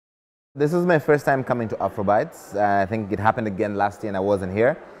This is my first time coming to Afrobytes. I think it happened again last year and I wasn't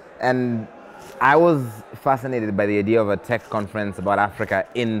here. And I was fascinated by the idea of a tech conference about Africa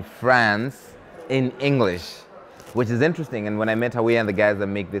in France in English, which is interesting. And when I met Hawi and the guys that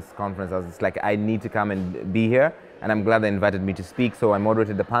make this conference, I was just like, I need to come and be here. And I'm glad they invited me to speak. So I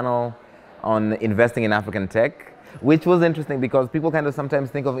moderated the panel on investing in African tech, which was interesting because people kind of sometimes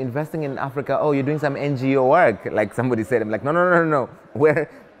think of investing in Africa, oh, you're doing some NGO work, like somebody said. I'm like, no. We're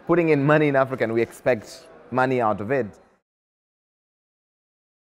putting in money in Africa and we expect money out of it.